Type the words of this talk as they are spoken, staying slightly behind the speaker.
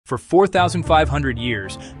For 4,500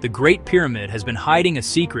 years, the Great Pyramid has been hiding a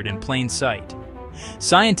secret in plain sight.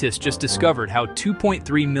 Scientists just discovered how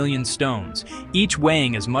 2.3 million stones, each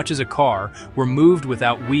weighing as much as a car, were moved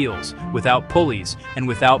without wheels, without pulleys, and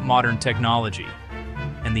without modern technology.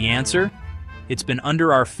 And the answer? It's been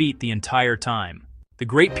under our feet the entire time. The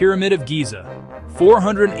Great Pyramid of Giza,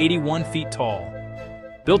 481 feet tall,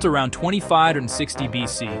 built around 2560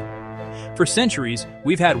 BC. For centuries,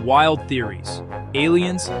 we've had wild theories: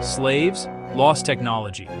 aliens, slaves, lost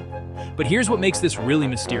technology. But here's what makes this really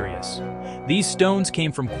mysterious. These stones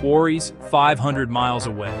came from quarries 500 miles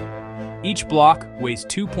away. Each block weighs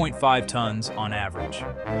 2.5 tons on average,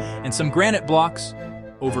 and some granite blocks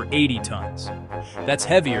over 80 tons. That's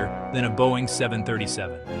heavier than a Boeing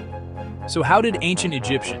 737. So how did ancient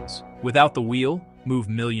Egyptians, without the wheel, move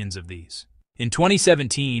millions of these? In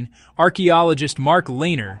 2017, archaeologist Mark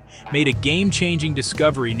Lehner made a game-changing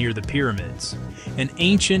discovery near the pyramids: an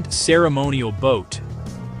ancient ceremonial boat.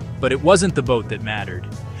 But it wasn't the boat that mattered.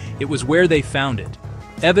 It was where they found it,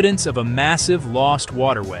 evidence of a massive lost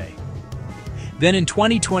waterway. Then in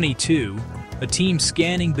 2022, a team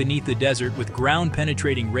scanning beneath the desert with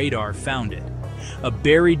ground-penetrating radar found it, a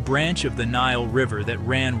buried branch of the Nile River that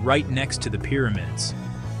ran right next to the pyramids.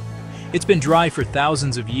 It's been dry for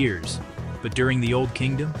thousands of years, but during the Old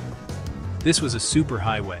Kingdom, this was a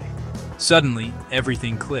superhighway. Suddenly,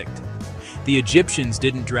 everything clicked. The Egyptians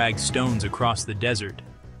didn't drag stones across the desert,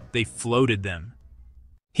 they floated them.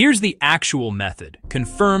 Here's the actual method,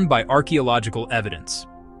 confirmed by archaeological evidence.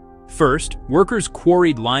 First, workers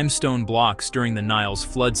quarried limestone blocks during the Nile's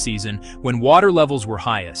flood season when water levels were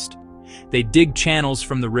highest. They dig channels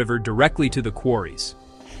from the river directly to the quarries.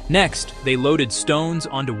 Next, they loaded stones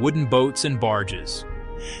onto wooden boats and barges.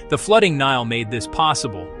 The flooding Nile made this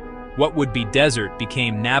possible. What would be desert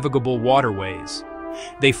became navigable waterways.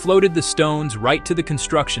 They floated the stones right to the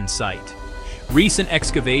construction site. Recent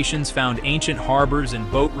excavations found ancient harbors and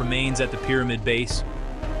boat remains at the pyramid base.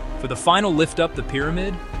 For the final lift up the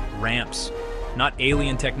pyramid, ramps. Not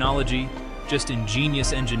alien technology, just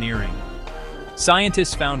ingenious engineering.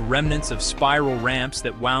 Scientists found remnants of spiral ramps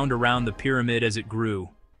that wound around the pyramid as it grew.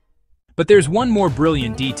 But there's one more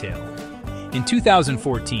brilliant detail. In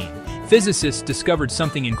 2014, physicists discovered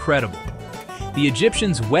something incredible. The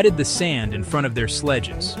Egyptians wetted the sand in front of their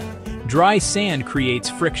sledges. Dry sand creates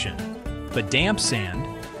friction, but damp sand,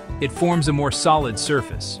 it forms a more solid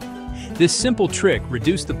surface. This simple trick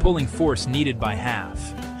reduced the pulling force needed by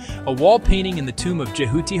half. A wall painting in the tomb of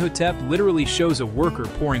Jehuti-Hotep literally shows a worker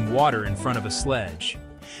pouring water in front of a sledge.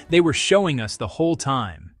 They were showing us the whole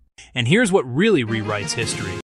time. And here's what really rewrites history.